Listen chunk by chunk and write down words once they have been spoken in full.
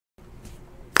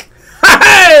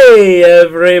Hey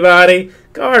everybody,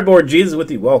 Cardboard Jesus with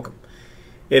you. Welcome.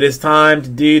 It is time to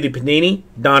do the Panini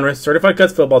Donruss Certified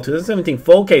Cuts Football 2017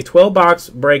 full case 12 box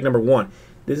break number 1.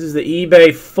 This is the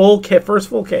eBay first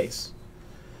full case.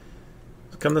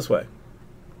 So come this way.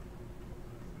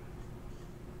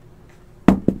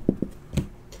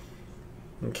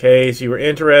 In case you were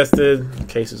interested, the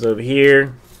case is over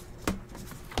here.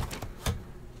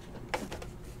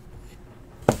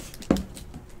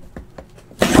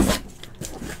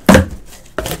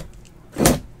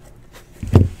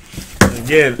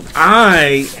 Again,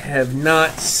 I have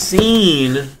not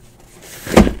seen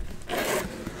the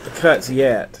cuts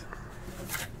yet.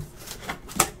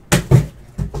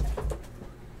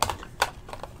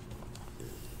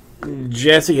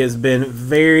 Jesse has been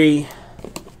very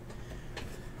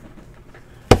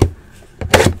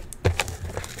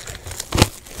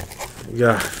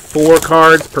got 4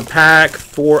 cards per pack,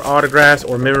 4 autographs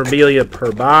or memorabilia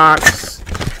per box.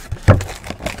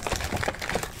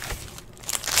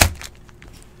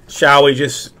 Shall we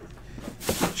just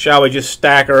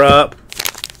stack her up?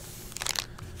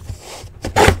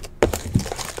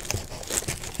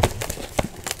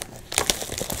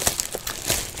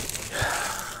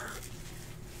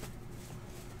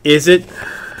 Is it?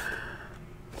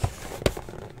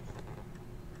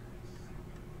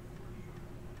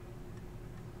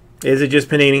 Is it just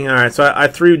Panini? All right, so I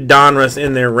threw Donruss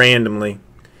in there randomly.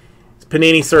 It's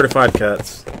Panini Certified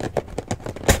Cuts.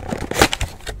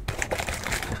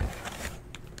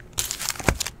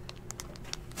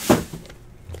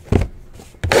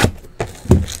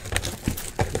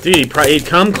 Dude, he'd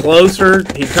come closer.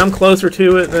 He'd come closer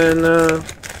to it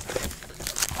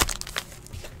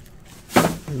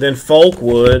than Folk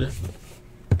would.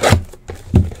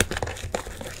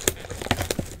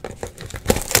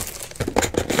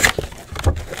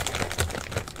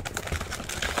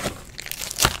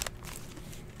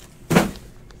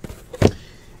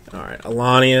 All right,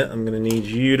 Alania, I'm gonna need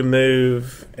you to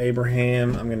move.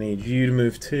 Abraham, I'm gonna need you to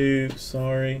move too.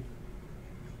 Sorry.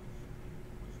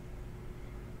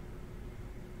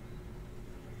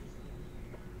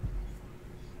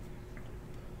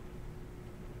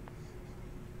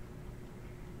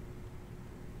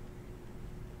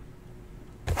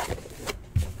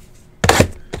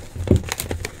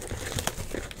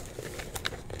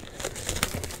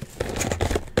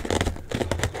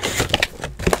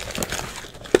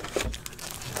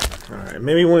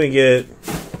 Maybe when we get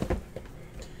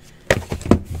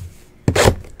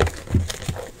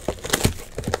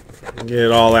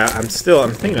it all out. I'm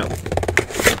thinking of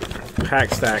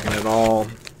pack stacking it all.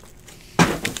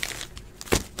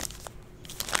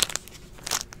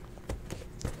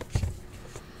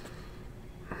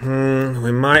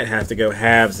 We might have to go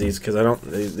halvesies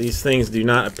because these things do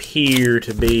not appear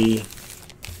to be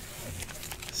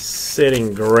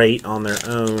sitting great on their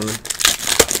own.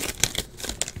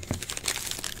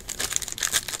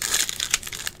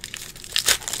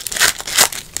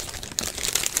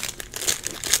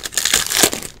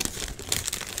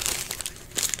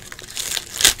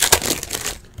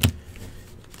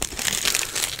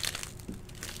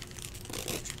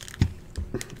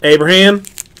 Abraham,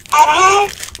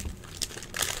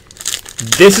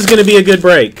 this is going to be a good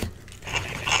break.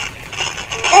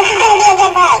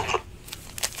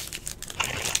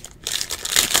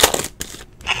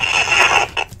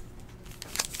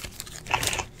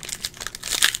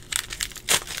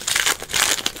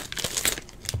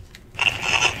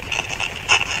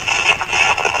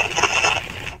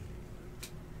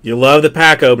 You love the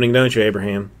pack opening, don't you,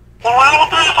 Abraham? You love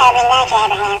the pack opening, don't you,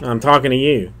 Abraham? I'm talking to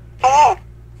you. To you.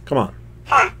 Come on.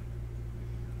 Huh.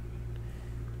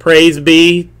 Praise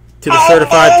be to the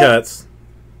certified cuts.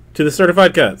 To the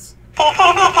certified cuts. To the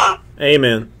certified cuts.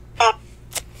 Amen.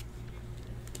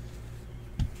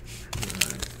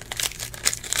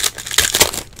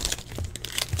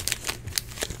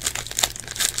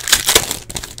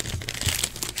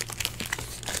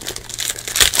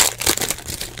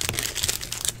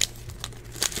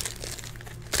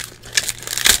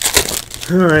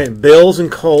 All right, Bills and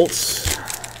Colts.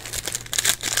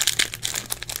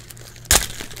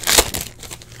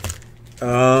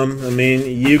 I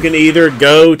mean, you can either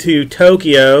go to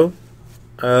Tokyo,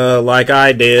 like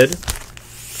I did,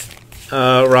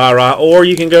 or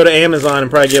you can go to Amazon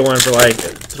and probably get one for like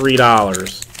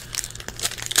 $3,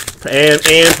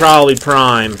 and probably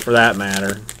Prime for that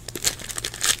matter.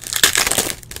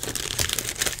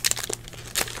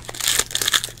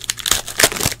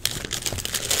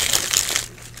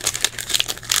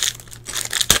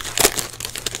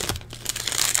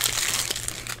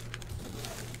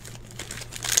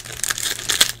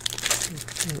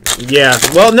 Yeah.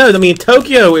 Well, no. I mean,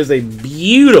 Tokyo is a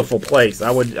beautiful place. I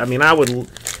would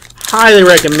highly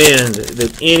recommend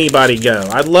that anybody go.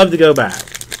 I'd love to go back.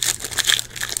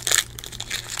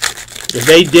 If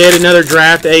they did another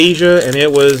Draft Asia and it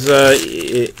was,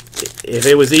 if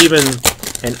it was even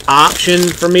an option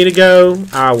for me to go,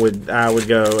 I would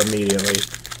go immediately.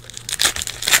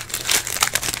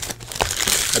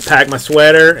 I'd pack my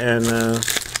sweater and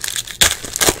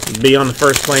be on the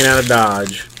first plane out of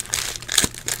Dodge.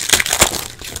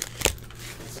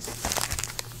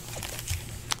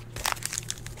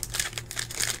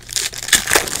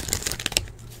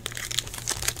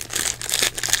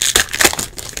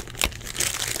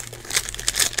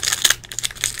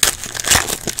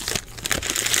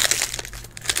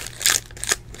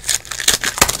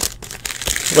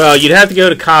 Well, you'd have to go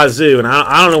to Kazoo, and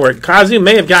I don't know where. Kazoo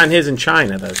may have gotten his in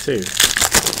China, though, too.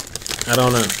 I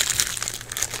don't know.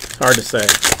 It's hard to say.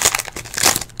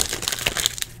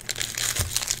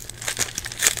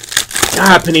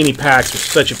 God, Panini packs are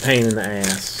such a pain in the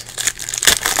ass.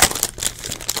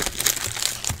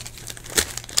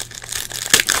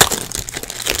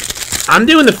 I'm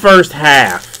doing the first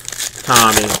half,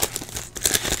 Tommy.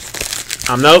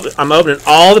 I'm opening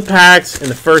all the packs in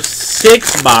the first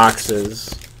 6 boxes.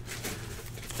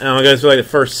 And I'm going to go through like the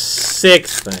first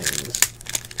 6 things.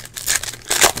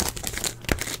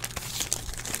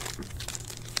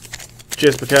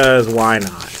 Just because, why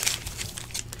not?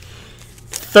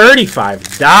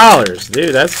 $35,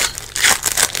 dude. That's.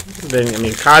 I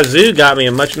mean, Kazoo got me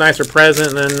a much nicer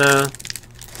present than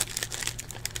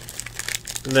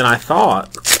I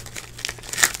thought.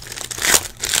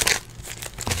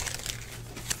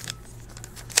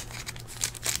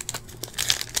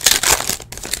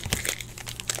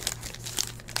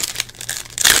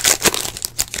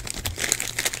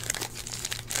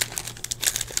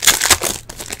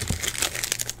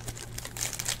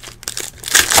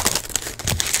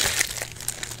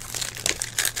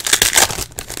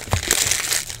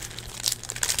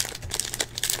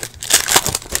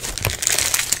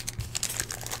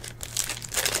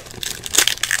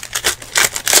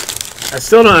 I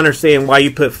still don't understand why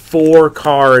you put 4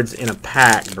 cards in a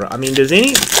pack, bro. I mean,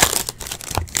 isn't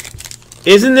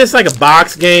this like a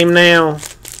box game now?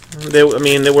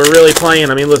 That we're really playing.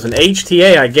 I mean, listen,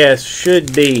 HTA, I guess,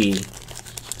 should be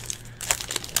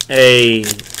an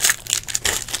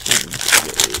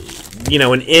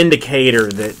indicator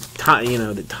that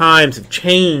that times have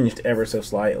changed ever so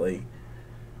slightly.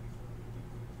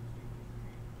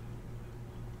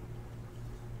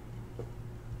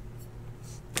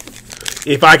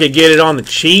 If I could get it on the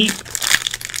cheap,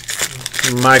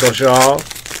 Michael Shaw.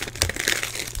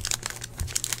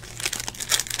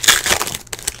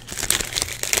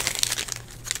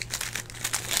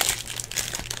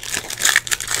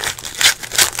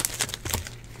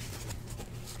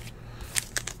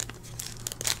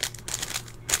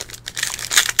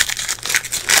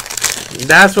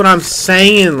 That's what I'm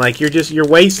saying. Like, you're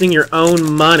wasting your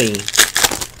own money.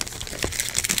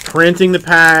 Printing the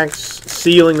packs.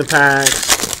 Sealing the packs.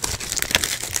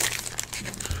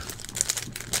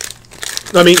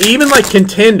 I mean, even like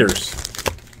contenders.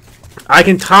 I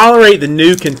can tolerate the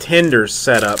new contenders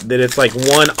setup that it's like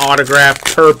 1 autograph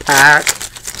per pack.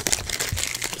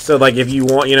 So like if you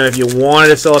wanted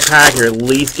to sell a pack, you're at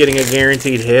least getting a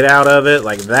guaranteed hit out of it.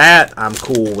 Like that, I'm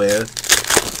cool with.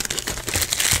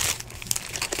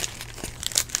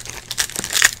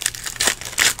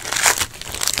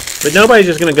 But nobody's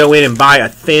just going to go in and buy a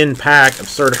thin pack of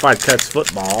certified cuts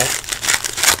football.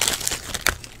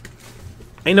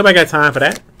 Ain't nobody got time for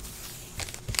that.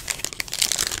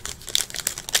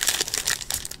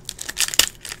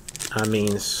 I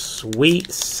mean,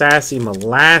 sweet, sassy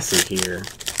molasses here.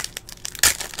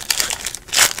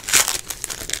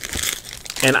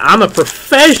 And I'm a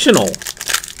professional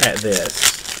at this.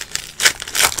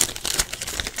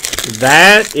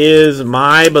 That is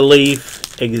my belief.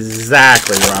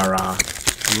 Exactly, rah-rah.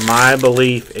 My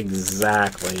belief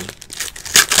exactly.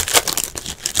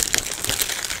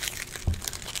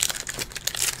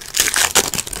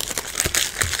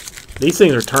 These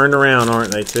things are turned around,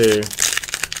 aren't they, too?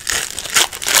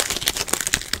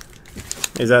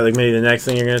 Is that like maybe the next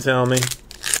thing you're going to tell me?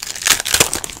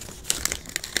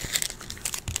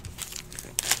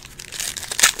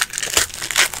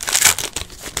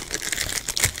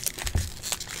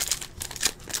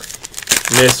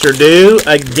 Mr. Do,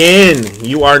 again,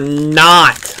 you are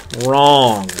not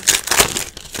wrong.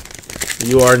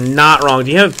 You are not wrong.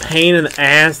 Do you have a pain in the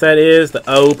ass that is to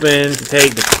open, to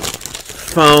take the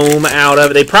foam out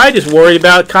of it? They probably just worried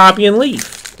about copy and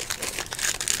leaf.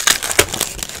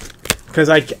 Because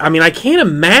I mean, I can't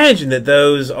imagine that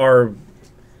those are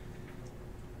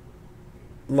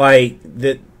like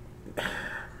that.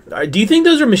 Do you think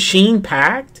those are machine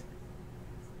packed?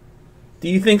 Do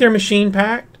you think they're machine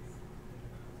packed?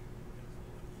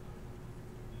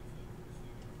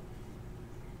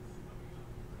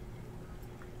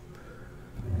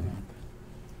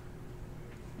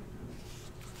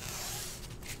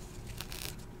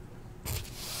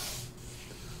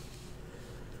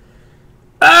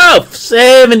 Oh,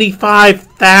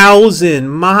 75,000.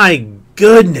 My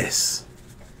goodness.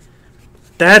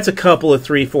 That's a couple of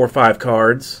 3, 4, 5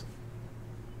 cards.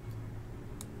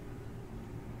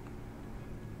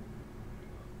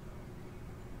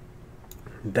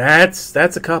 That's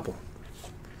a couple.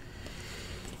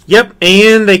 Yep,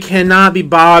 and they cannot be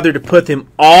bothered to put them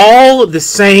all the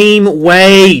same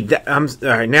way. All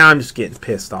right, now I'm just getting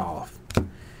pissed off.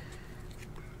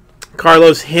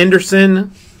 Carlos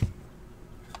Henderson.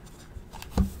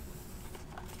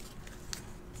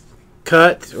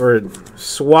 Cut or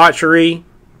swatchery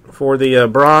for the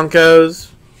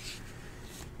Broncos.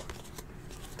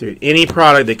 Dude, any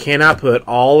product that cannot put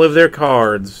all of their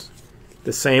cards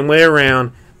the same way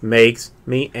around makes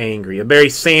me angry. A Barry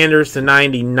Sanders to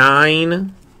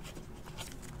 99.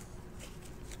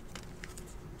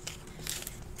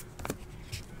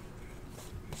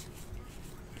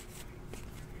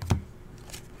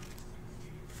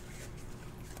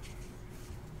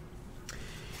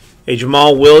 A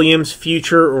Jamal Williams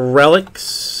Future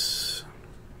Relics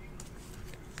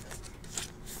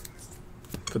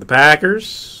for the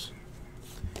Packers.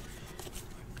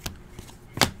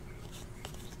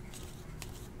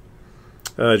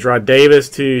 Gerard Davis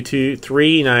to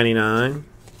 $3.99.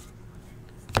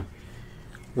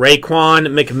 Raekwon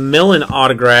McMillan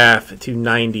autograph to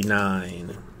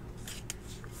 99.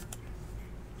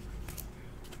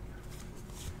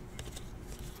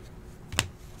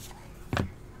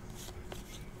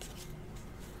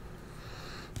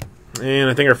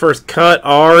 And I think our first cut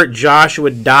are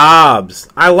Joshua Dobbs.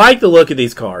 I like the look of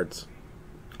these cards.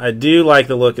 I do like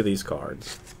the look of these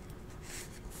cards.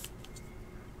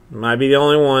 Might be the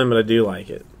only one, but I do like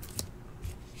it.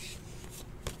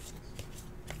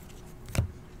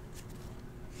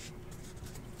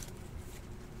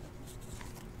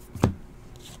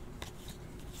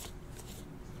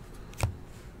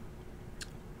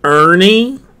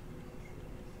 Ernie.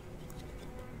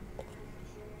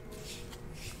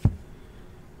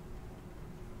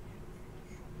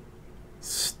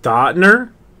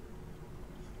 Stotner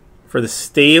for the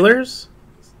Steelers.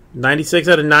 96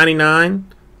 out of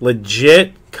 99.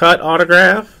 Legit cut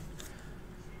autograph.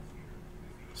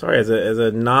 Sorry, as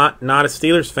a not a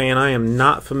Steelers fan, I am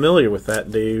not familiar with that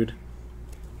dude.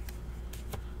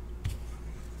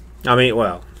 I mean,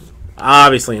 well,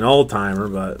 obviously an old timer,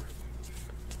 but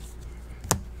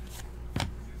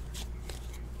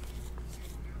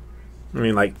I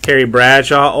mean, like Terry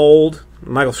Bradshaw old.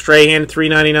 Michael Strahan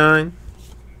 $3.99.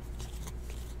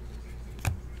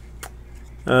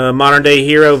 Modern day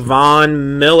hero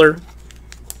Von Miller.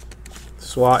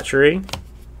 Swatchery.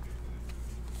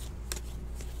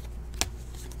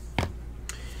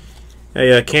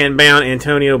 A can bound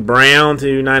Antonio Brown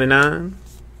to 99.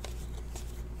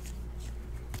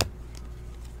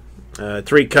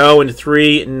 Tariq Cohen to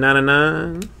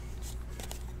 $3.99.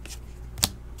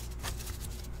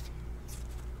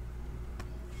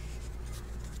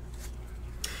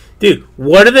 Dude,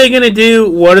 what are they going to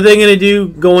do? What are they going to do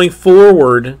going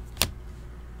forward?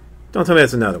 Don't tell me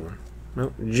that's another one.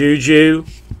 Nope. Juju.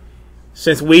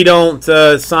 Since we don't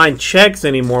sign checks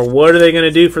anymore, what are they going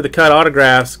to do for the cut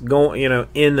autographs going,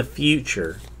 in the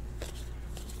future?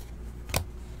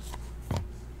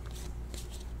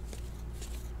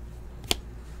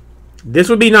 This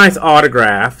would be nice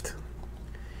autographed.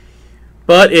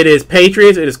 But it is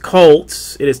Patriots, it is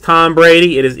Colts, it is Tom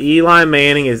Brady, it is Eli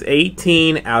Manning, it is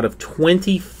 18 out of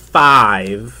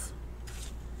 25.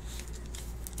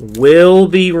 Will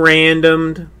be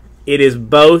randomed. It is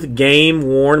both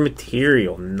game-worn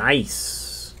material.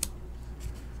 Nice.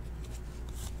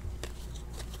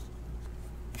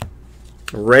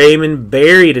 Raymond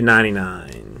Berry to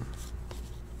 99.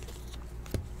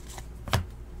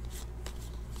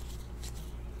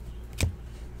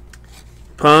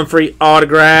 Pumphrey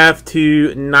autograph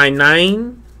to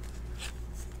 99.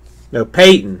 No,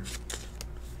 Peyton.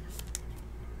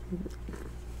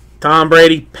 Tom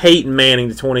Brady, Peyton Manning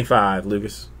to 25,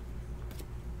 Lucas.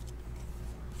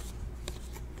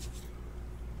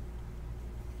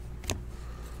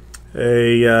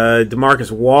 A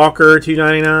DeMarcus Walker,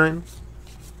 $2.99.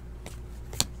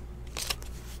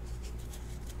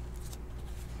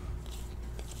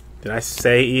 Did I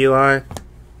say Eli?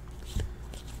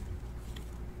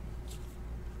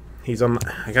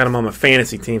 I got him on my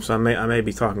fantasy team, so I may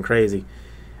be talking crazy.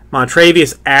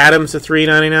 Montravius Adams to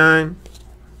 $3.99.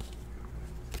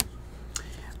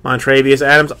 Montravius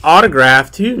Adams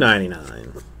autograph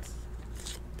 $2.99.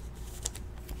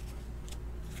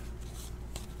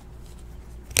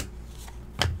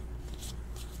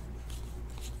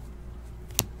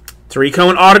 Tariq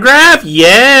Cohen autograph,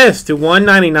 yes, to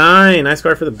 $1.99. Nice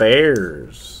card for the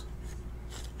Bears.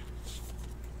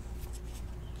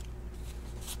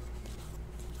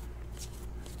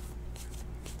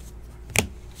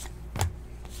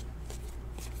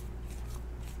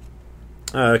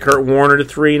 Kurt Warner to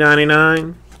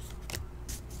 $3.99.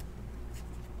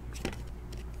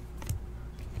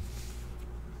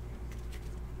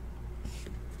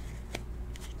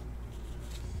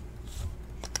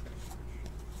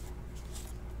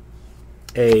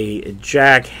 A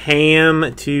Jack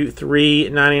Ham to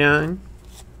 $3.99.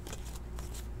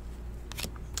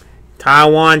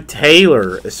 Taiwan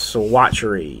Taylor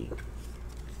swatchery.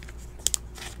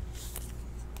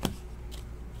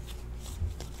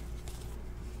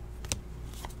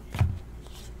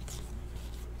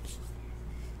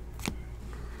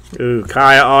 Ooh,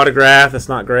 Kaya autograph. That's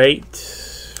not great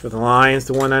for the Lions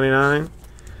to $1.99.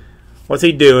 What's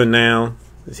he doing now?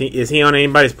 Is he on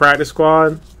anybody's practice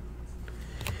squad?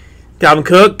 Dalvin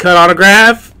Cook cut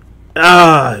autograph.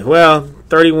 Well,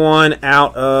 31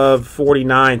 out of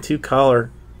 49, 2 color.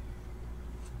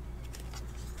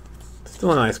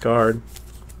 Still a nice card.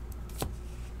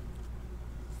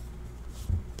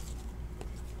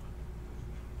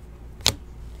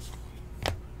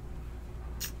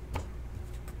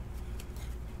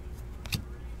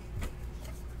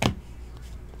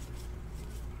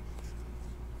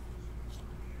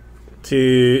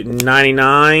 To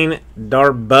 $99,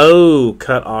 Darboh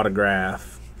cut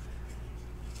autograph.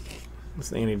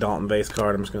 It's the Andy Dalton base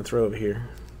card I'm just going to throw over here.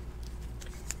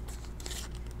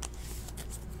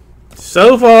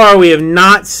 So far, we have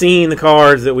not seen the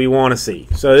cards that we want to see.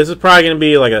 So this is probably going to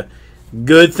be like a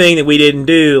good thing that we didn't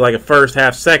do like a first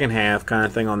half, second half kind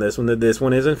of thing on this one. That this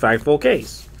one is in fact full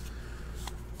case.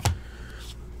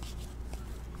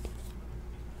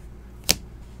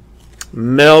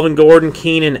 Melvin Gordon,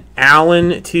 Keenan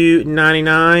Allen to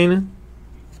 $2.99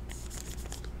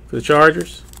 for the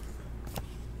Chargers.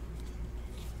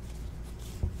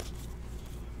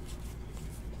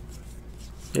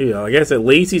 There you go. I guess at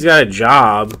least he's got a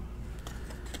job.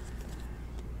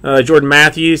 Jordan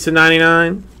Matthews to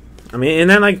 $99. I mean, isn't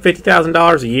that like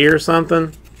 $50,000 a year or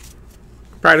something?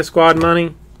 Practice squad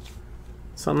money,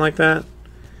 something like that.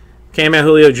 Came out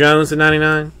Julio Jones to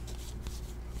 $99.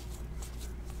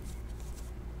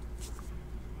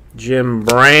 Jim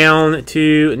Brown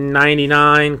to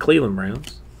 $99, Cleveland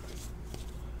Browns.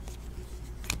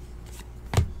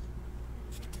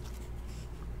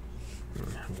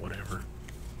 Whatever.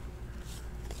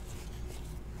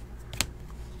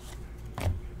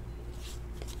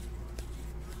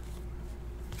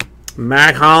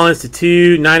 Mac Hollins to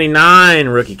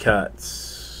 $2.99, rookie cuts.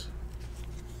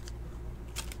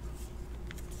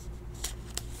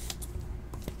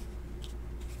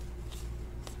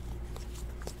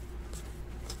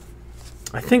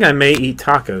 I think I may eat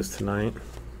tacos tonight.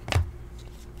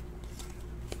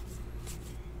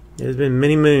 It has been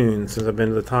many moons since I've been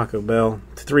to the Taco Bell.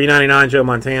 To $3.99, Joe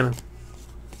Montana.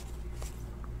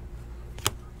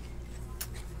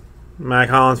 Mac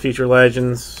Hollins Future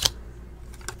Legends.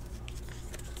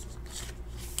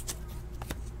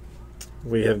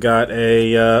 We have got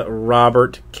a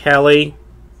Robert Kelly.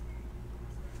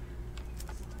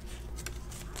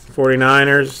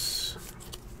 49ers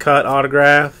cut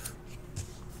autograph.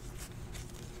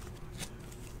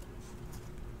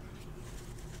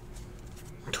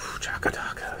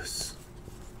 Tacos.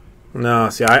 No,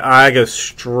 see, I go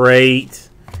straight.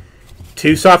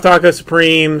 2 soft taco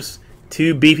supremes,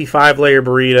 2 beefy 5-layer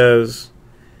burritos,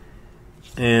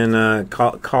 and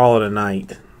call it a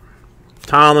night.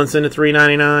 Tomlinson to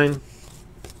 $3.99.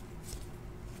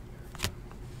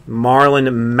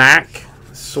 Marlon Mack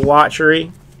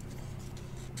swatchery.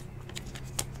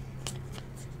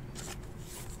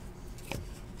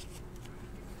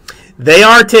 They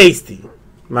are tasty.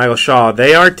 Michael Shaw,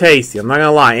 they are tasty. I'm not going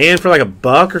to lie. And for like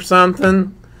 $1 or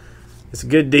something, it's a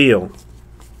good deal.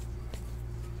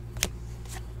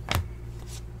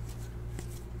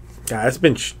 God, it's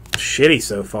been shitty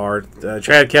so far.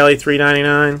 Chad Kelly,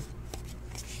 $3.99.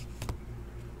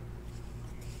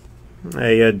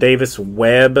 A Davis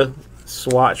Webb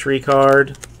swatchery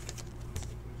card.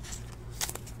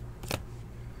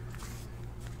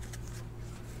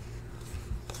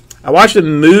 I watched a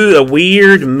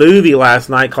weird movie last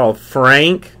night called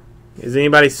Frank. Has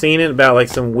anybody seen it? About like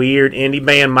some weird indie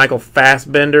band, Michael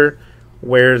Fassbender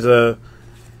wears a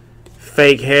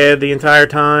fake head the entire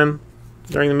time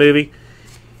during the movie.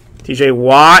 TJ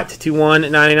Watt,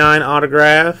 2/199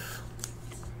 autograph.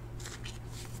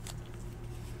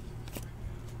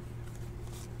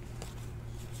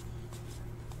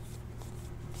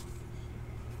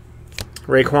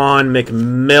 Raekwon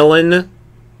McMillan,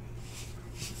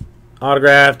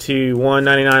 autograph to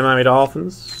 199 Miami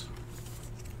Dolphins.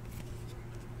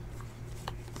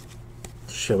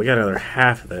 Shit, we got another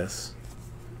half of this.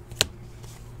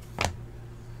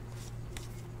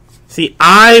 See,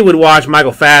 I would watch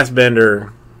Michael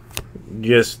Fassbender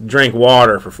just drink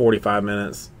water for 45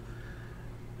 minutes.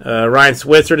 Ryan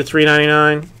Switzer to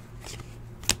 399.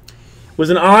 Was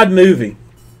an odd movie.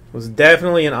 Was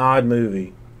definitely an odd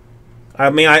movie. I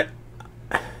mean,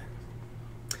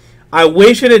 I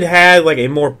wish it had had like a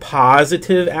more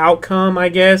positive outcome, I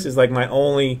guess, is like my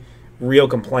only real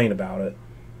complaint about it.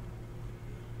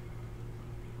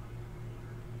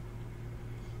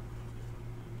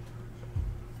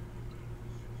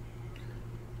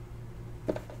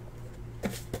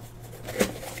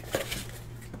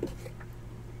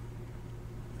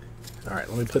 All right,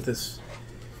 let me put this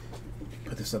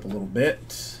up a little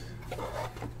bit.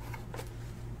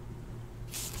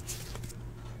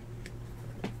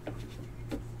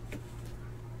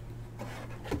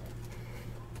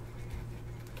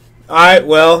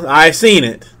 I've seen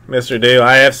it, Mr. Do.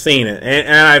 I have seen it,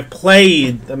 and I've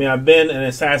played. I mean, I've been an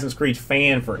Assassin's Creed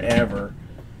fan forever.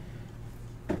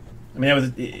 I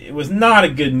mean, it was not a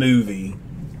good movie.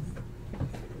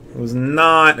 It was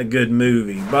not a good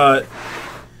movie, but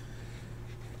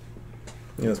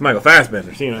you know, it's Michael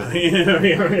Fassbender. You know, you know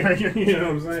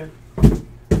what I'm saying.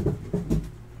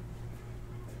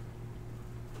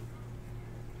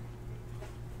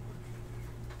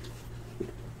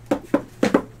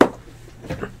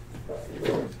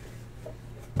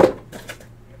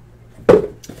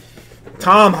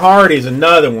 Tom Hardy is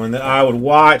another one that I would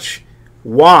watch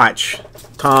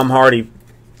Tom Hardy.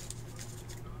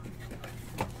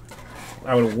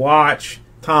 I would watch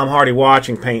Tom Hardy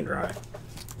watching paint dry.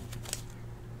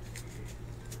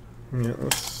 Yeah,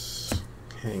 let's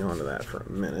hang on to that for a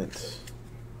minute.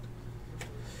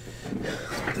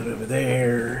 Put it over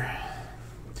there.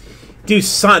 Dude,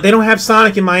 they don't have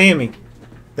Sonic in Miami.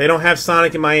 They don't have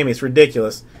Sonic in Miami. It's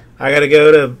ridiculous. I got to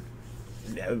go to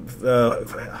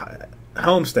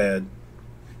Homestead.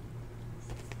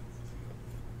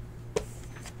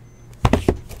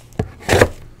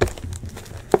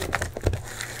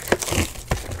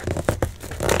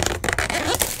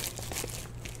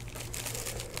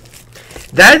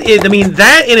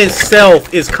 That in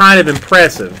itself is kind of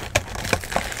impressive,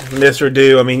 Mr.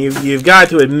 Do. I mean, you've got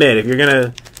to admit, if you're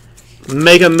gonna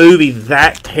make a movie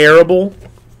that terrible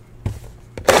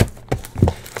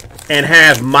and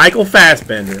have Michael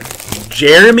Fassbender,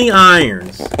 Jeremy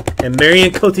Irons, and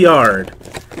Marion Cotillard,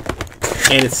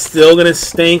 and it's still gonna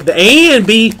stink.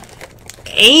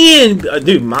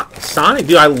 Sonic,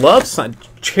 dude, I love Sonic.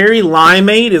 Cherry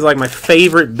limeade is like my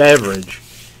favorite beverage.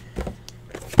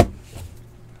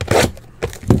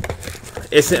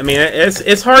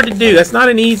 It's hard to do. That's not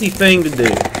an easy thing to do.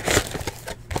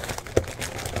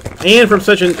 And from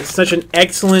such an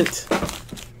excellent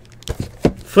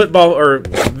football or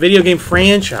video game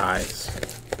franchise.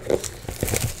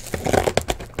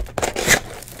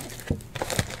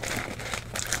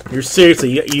 You're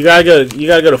seriously, you gotta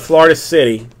go to Florida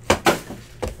City,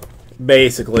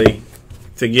 basically,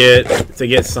 to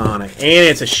get Sonic, and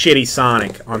it's a shitty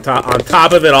Sonic on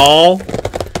top of it all.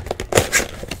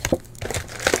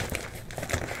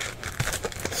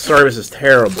 Service is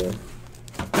terrible.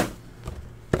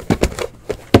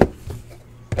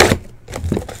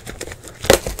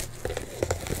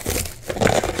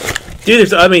 Dude,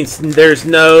 there's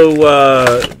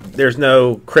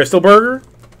no Crystal Burger.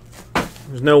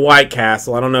 There's no White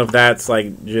Castle. I don't know if that's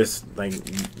just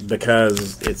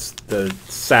because it's the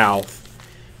South.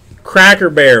 Cracker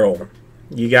Barrel.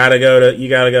 You gotta go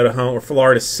to home or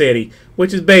Florida City,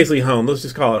 which is basically home. Let's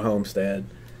just call it Homestead.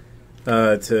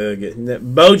 To get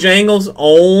Bojangles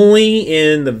only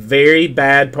in the very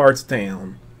bad parts of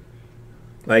town,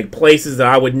 like places that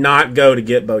I would not go to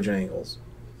get Bojangles.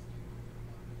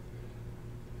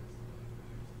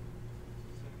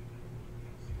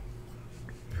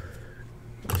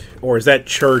 Or is that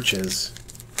churches?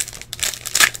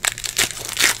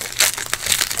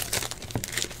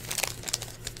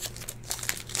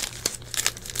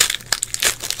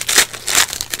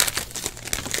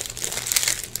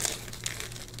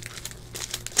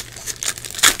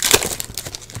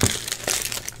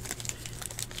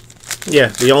 Yeah,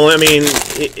 the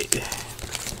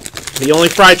only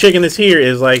fried chicken that's here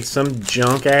is like some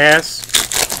junk ass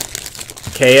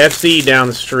KFC down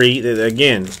the street. That,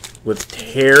 again, with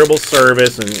terrible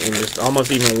service and just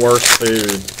almost even worse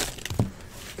food.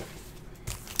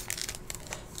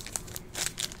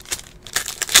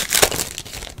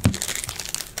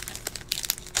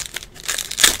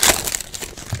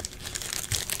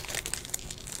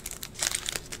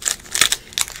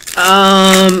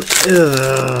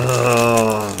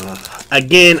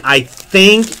 Again, I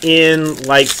think in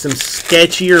like some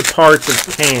sketchier parts of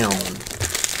town.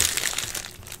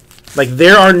 Like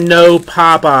there are no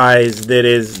Popeyes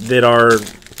that are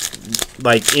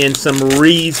like in some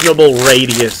reasonable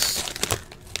radius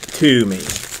to me.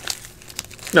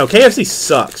 No, KFC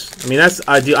sucks. I mean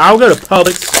I'll go to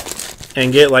Publix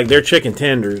and get like their chicken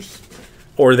tenders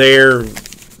or their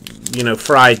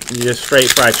just straight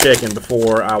fried chicken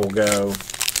before I will go.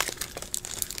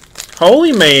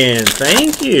 Holy man,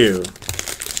 thank you.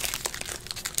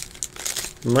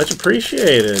 Much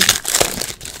appreciated.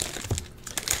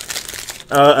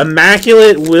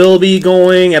 Immaculate will be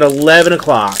going at 11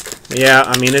 o'clock. Yeah,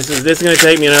 I mean, this is going to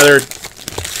take me another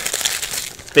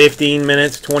 15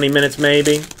 minutes, 20 minutes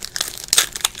maybe.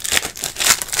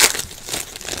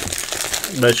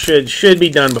 But should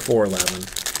be done before 11.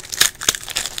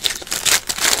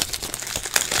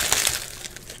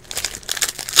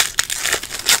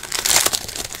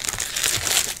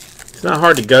 It's not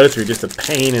hard to go through, just a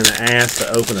pain in the ass to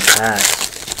open the packs.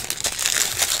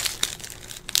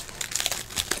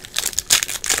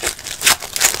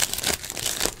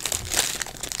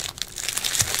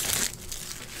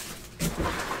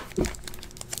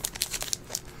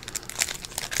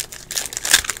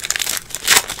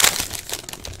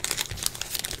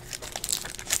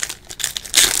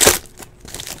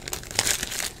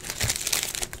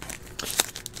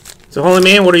 So, Holy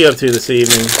Man, what are you up to this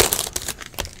evening?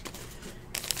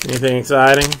 Anything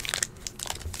exciting?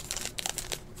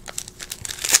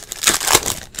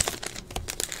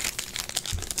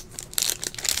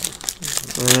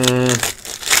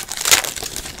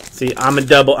 See, I'm a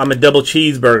double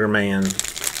cheeseburger man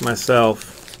myself.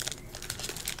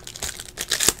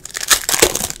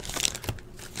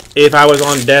 If I was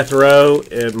on death row,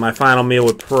 my final meal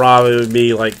would probably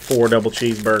be like 4 double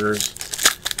cheeseburgers,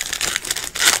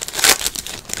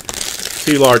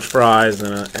 2 large fries,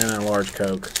 and a large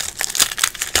Coke.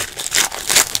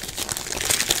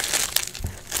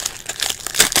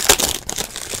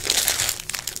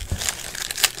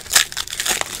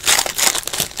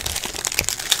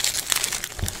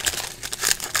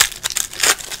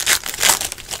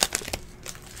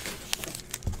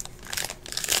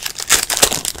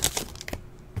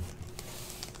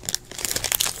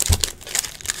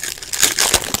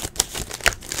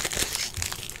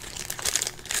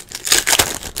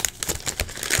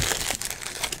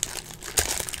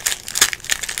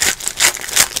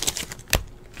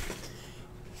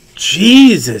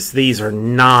 Jesus, these are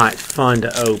not fun to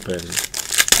open.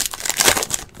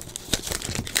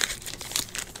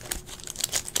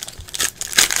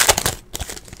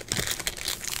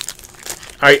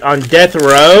 Alright, on death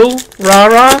row,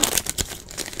 rah-rah?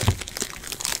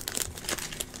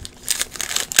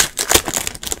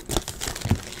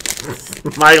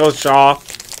 Michael Shaw.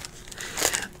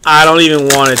 I don't even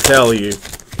want to tell you,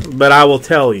 but I will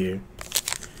tell you.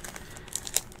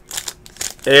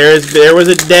 There was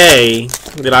a day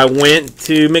that I went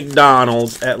to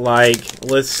McDonald's at like,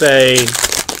 let's say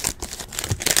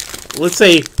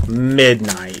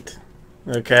midnight.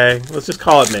 Okay? Let's just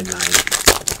call it midnight.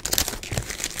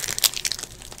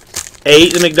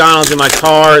 Ate the McDonald's in my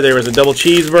car. There was a double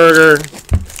cheeseburger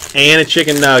and a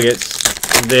chicken nuggets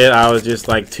that I was just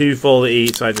like too full to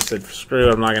eat, so I just said, screw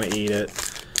it, I'm not going to eat it.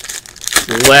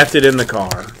 Left it in the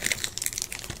car.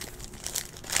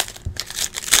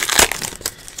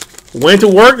 Went to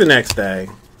work the next day.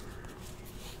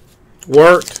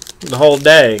 Worked the whole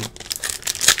day.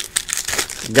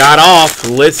 Got off,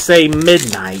 let's say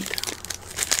midnight.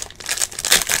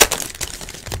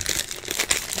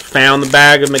 Found the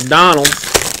bag of McDonald's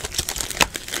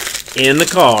in the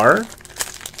car.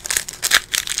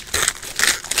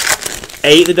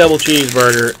 Ate the double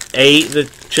cheeseburger. Ate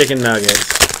the chicken nuggets.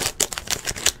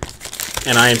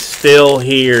 And I am still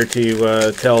here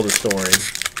to tell the story.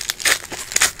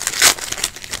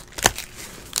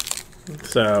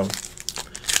 So,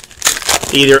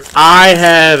 either I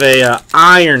have a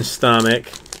iron stomach,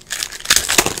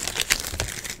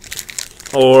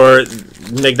 or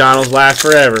McDonald's lasts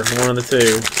forever. One of the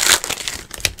two.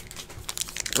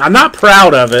 I'm not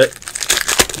proud of it.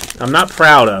 I'm not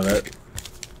proud of it.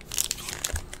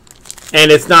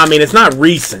 And it's not. I mean, it's not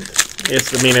recent.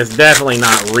 It's definitely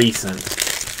not recent.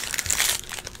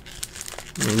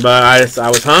 But I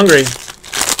was hungry.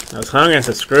 I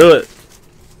said, screw it.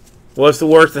 What's the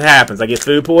worst that happens? I get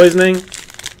food poisoning.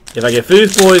 If I get food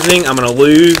poisoning, I'm going to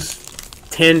lose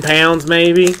 10 pounds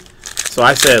maybe. So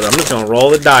I said, I'm just going to roll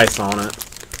the dice on it.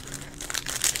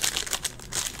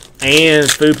 And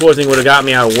food poisoning would have got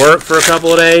me out of work for a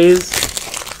couple of days.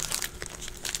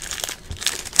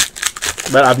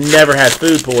 But I've never had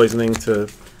food poisoning to...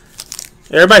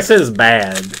 Everybody says it's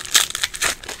bad.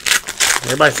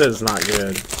 Everybody says it's not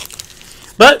good.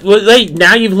 But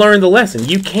now you've learned the lesson.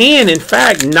 You can, in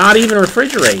fact, not even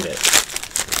refrigerate it.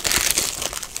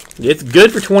 It's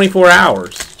good for 24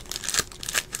 hours.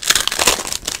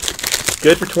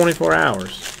 Good for 24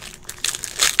 hours.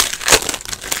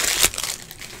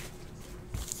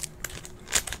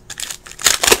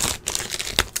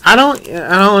 I don't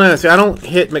know. See, I don't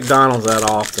hit McDonald's that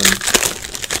often.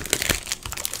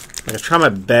 I try my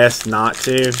best not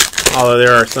to. Although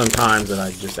there are some times that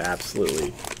I just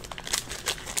absolutely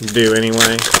do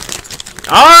anyway.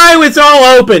 Alright, it's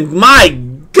all open. My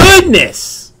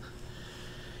goodness!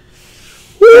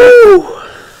 Woo!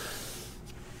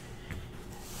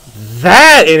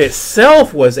 That in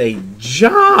itself was a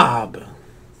job.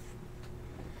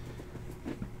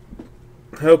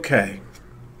 Okay.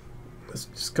 Let's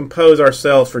just compose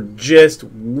ourselves for just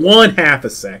 1/2 a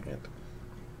second.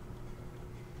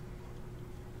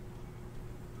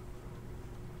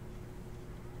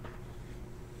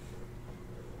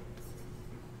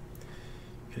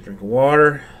 Get a drink of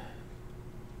water.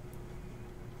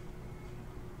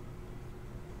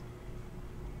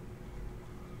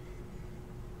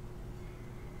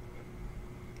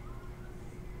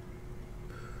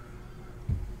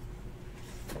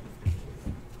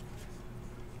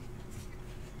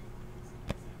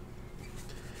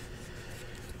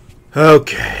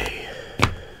 Okay.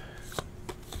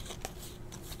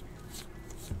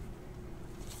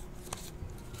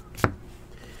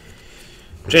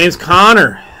 James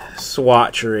Conner,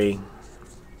 swatchery.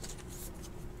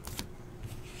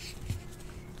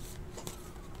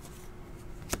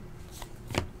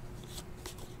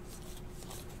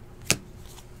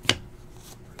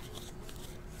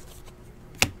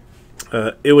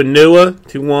 Iwanua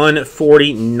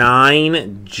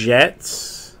 /149 Jets.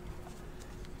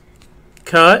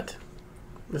 Cut.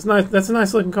 That's nice. That's a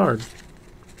nice looking card.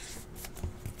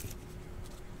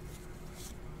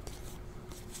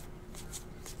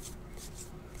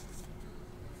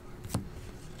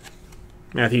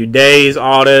 Matthew Days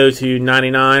auto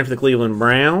 /99 for the Cleveland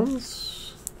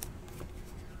Browns.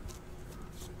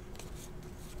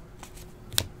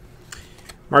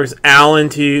 Marcus Allen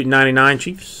 /99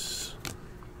 Chiefs.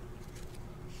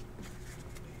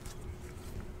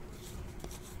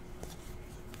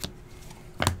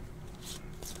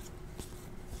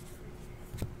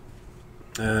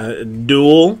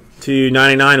 Duel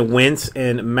 /99 Wentz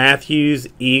and Matthews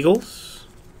Eagles.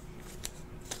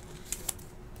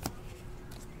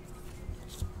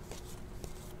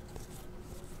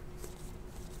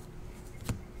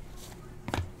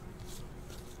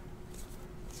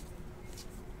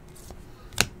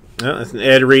 Oh, that's an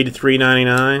Ed Reed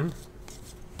 /399.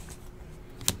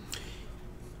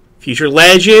 Future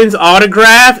Legends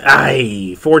autograph.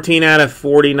 Aye,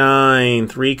 14/49,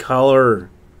 3-color.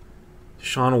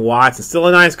 Sean Watson. Still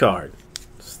a nice card.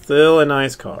 Still a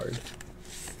nice card.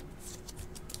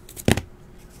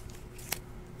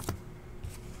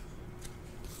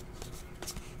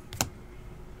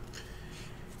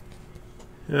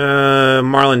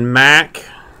 Marlon Mack.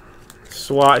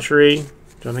 Swatchery.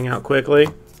 Jumping out quickly.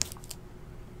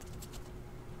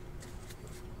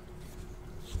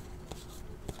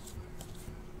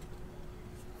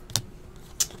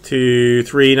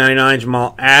 /399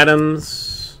 Jamal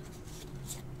Adams.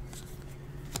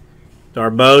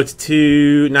 Darboh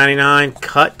 /299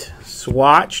 cut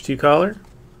swatch 2-color.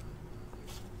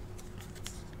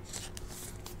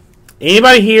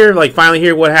 Anybody here finally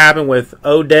hear what happened with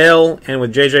Odell and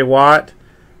with JJ Watt?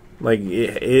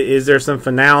 Is there some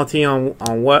finality on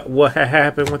what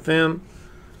happened with them?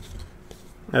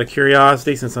 Out of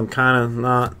curiosity, since I'm kind of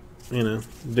not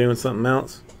doing something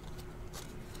else.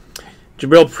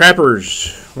 Jabril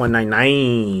Peppers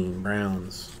 /199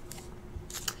 Browns.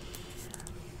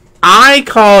 I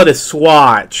call it a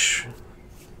swatch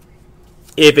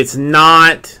if it's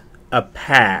not a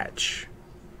patch.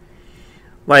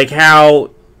 Like how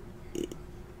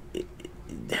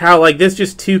this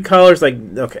just 2 colors,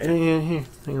 okay, hang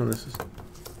on,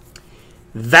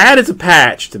 that is a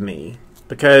patch to me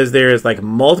because there's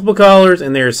multiple colors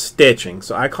and there's stitching.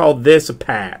 So I call this a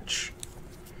patch.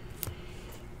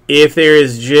 if there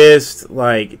is just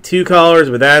like 2 colors,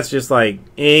 but that's just like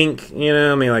ink, you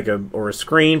know, I mean, like or a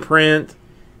screen print,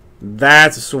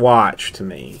 that's a swatch to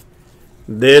me.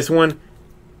 This one,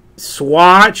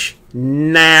 swatch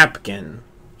napkin,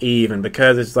 even,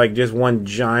 because it's like just one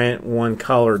giant one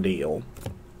color deal.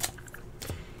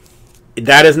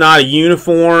 That is not a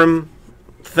uniform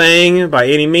thing by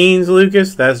any means,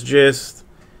 Lucas. That's just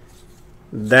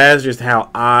how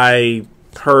I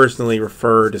personally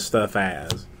refer to stuff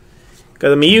as.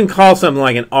 Because, I mean, you can call something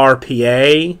like an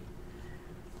RPA,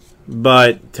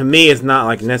 but to me it's not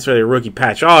like necessarily a rookie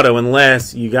patch auto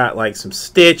unless you got like some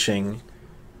stitching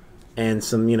and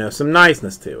some, you know, some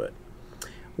niceness to it.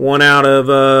 1 out of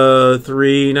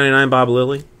 $3.99 Bob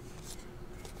Lilly.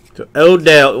 So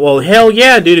Odell, well, hell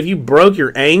yeah, dude, if you broke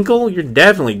your ankle, you're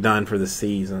definitely done for the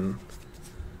season.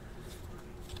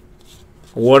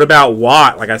 What about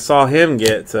Watt? Like, I saw him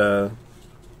get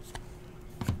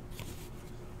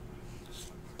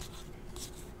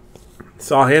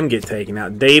taken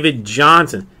out. David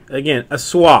Johnson, again, a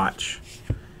swatch.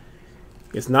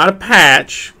 It's not a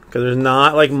patch because there's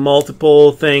not like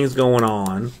multiple things going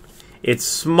on. It's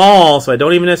small, so I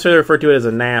don't even necessarily refer to it as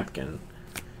a napkin.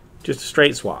 Just a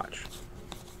straight swatch.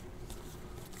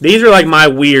 These are like my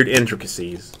weird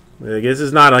intricacies. Like, this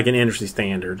is not like an industry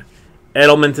standard.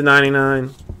 Edelman to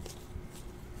 99.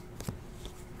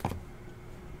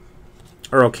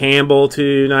 Earl Campbell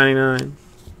to 99.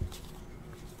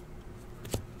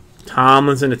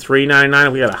 Tomlinson to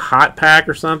 3.99. We got a hot pack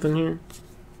or something here.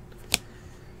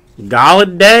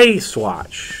 Galladay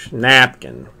swatch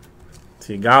napkin.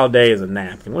 See, Galladay is a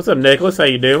napkin. What's up, Nicholas? How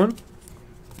you doing?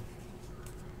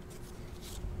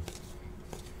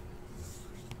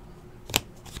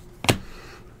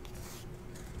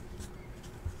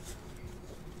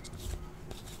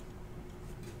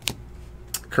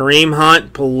 Kareem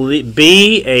Hunt,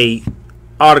 be a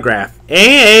autograph.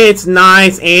 And it's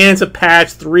nice, and it's a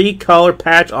patch. 3-color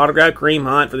patch autograph Kareem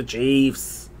Hunt for the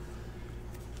Chiefs.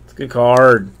 It's a good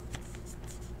card.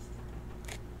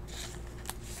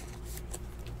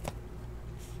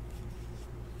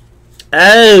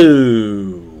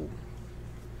 Oh.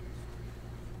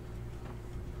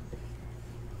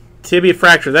 Tibia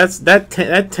fracture.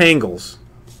 That tangles.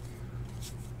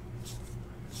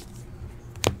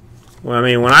 Well, I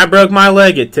mean, when I broke my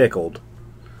leg, it tickled.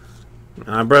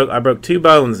 I broke 2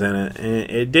 bones in it,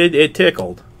 and it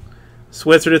tickled.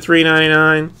 Switzer to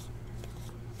 3.99.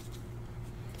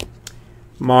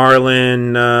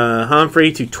 Marlon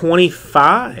Humphrey to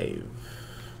 25.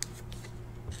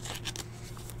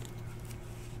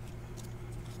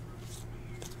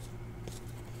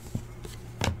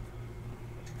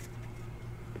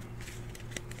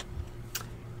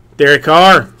 Derek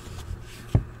Carr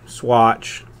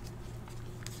swatch.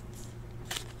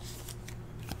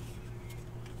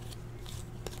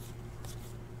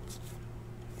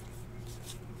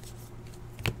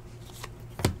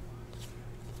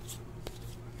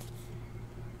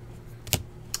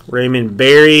 Raymond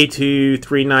Berry to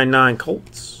 3.99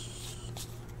 Colts.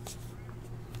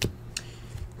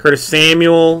 Curtis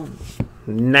Samuel,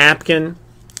 napkin,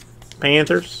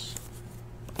 Panthers.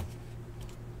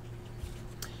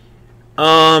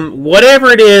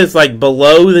 Whatever it is, like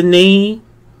below the knee,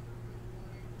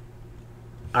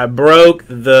 I broke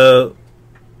the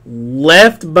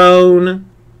left bone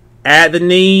at the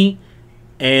knee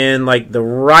and like the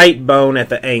right bone at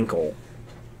the ankle.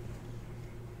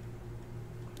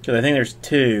 Because I think there's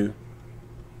 2.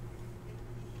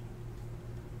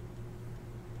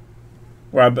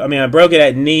 Where I broke it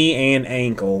at knee and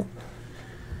ankle.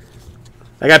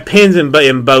 I got pins in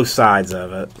both sides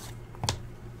of it.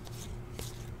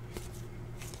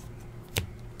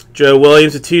 Joe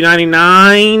Williams at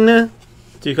 $2.99.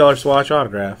 2-color swatch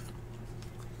autograph.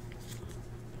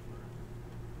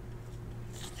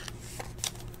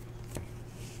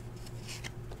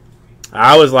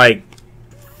 I was like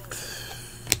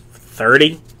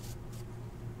 30.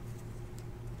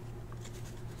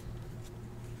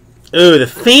 Ooh, the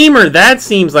femur, that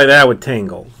seems like that would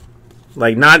tingle.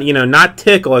 Like, not, you know, not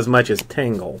tickle as much as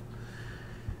tingle.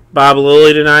 Bob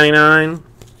Lilly to 99.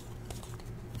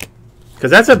 Because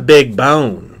that's a big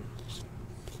bone.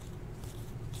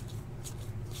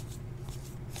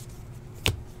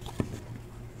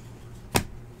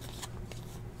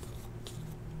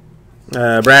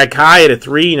 Brad Kaya to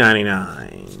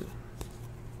 3.99.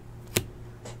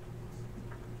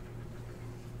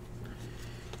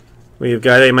 We've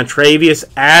got a Montravius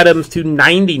Adams to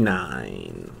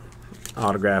 99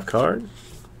 autograph card.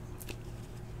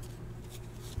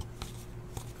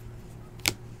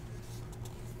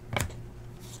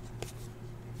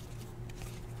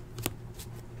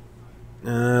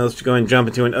 Let's go ahead and jump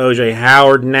into an O.J.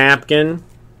 Howard napkin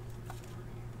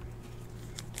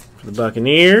for the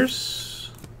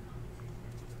Buccaneers.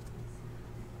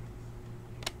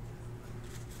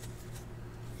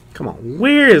 Come on,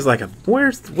 where's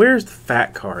the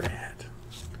fat card at?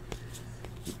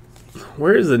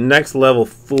 Where's the next level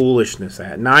foolishness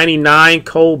at? 99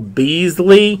 Cole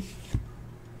Beasley.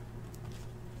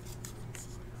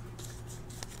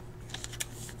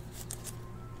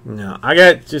 No, I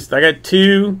got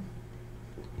two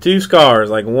scars,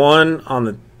 like one on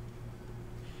the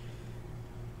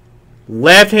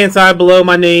left hand side below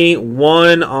my knee,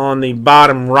 one on the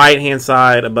bottom right hand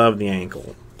side above the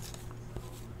ankle.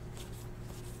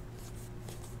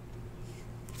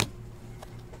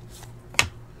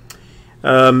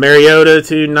 Mariota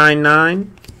to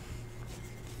 99.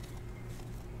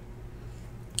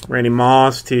 Randy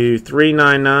Moss to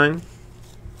 399.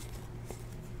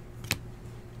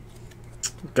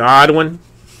 Godwin,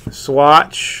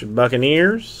 swatch,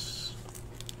 Buccaneers.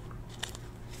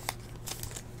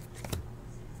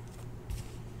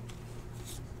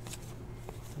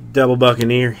 Double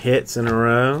Buccaneer hits in a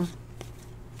row.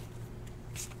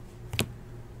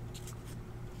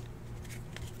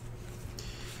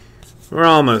 We're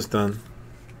almost done.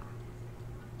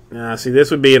 Now, see, this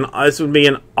would be an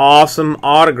awesome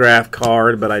autograph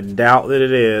card, but I doubt that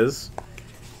it is.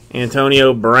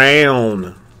 Antonio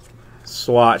Brown.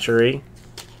 Swatchery.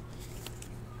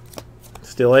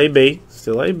 Still AB.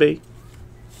 Still AB.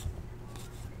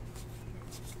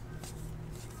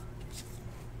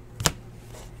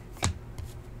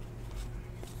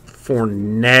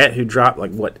 Fournette, who dropped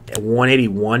like what,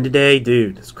 181 today?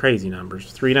 Dude, that's crazy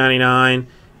numbers. 399.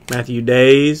 Matthew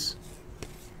Days.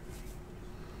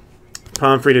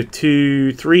 Pumphrey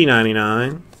to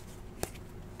 399.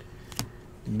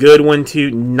 Goodwin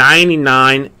to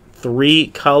 99.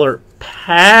 3-color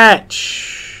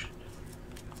patch.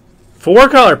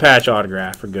 4-color patch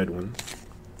autograph for Goodwin.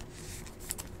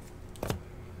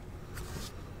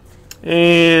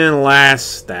 And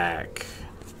last stack.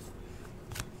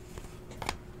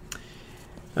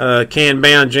 Can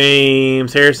bound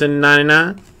James Harrison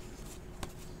 99.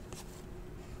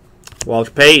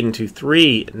 Walter Payton to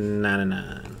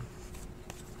 399.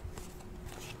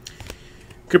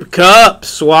 Cooper Kupp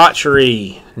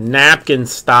swatchery napkin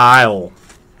style.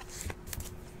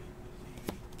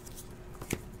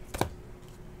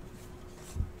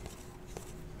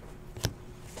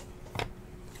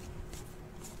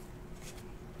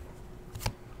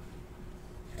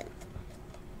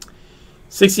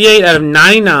 $68 out of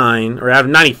 99, or out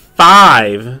of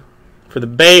 95 for the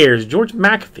Bears. George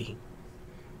McAfee.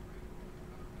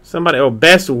 Somebody, oh,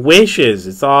 best wishes.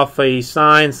 It's off a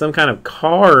sign, some kind of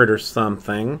card or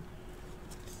something.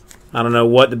 I don't know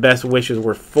what the best wishes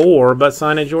were for, but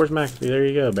sign it George McAfee. There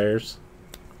you go, Bears.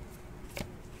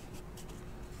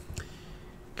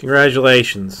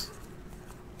 Congratulations.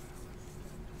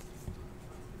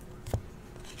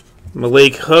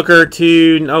 Malik Hooker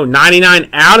to 99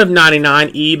 out of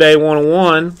 99. eBay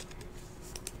 101.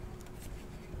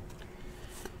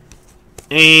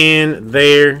 And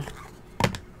there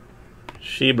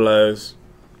she blows.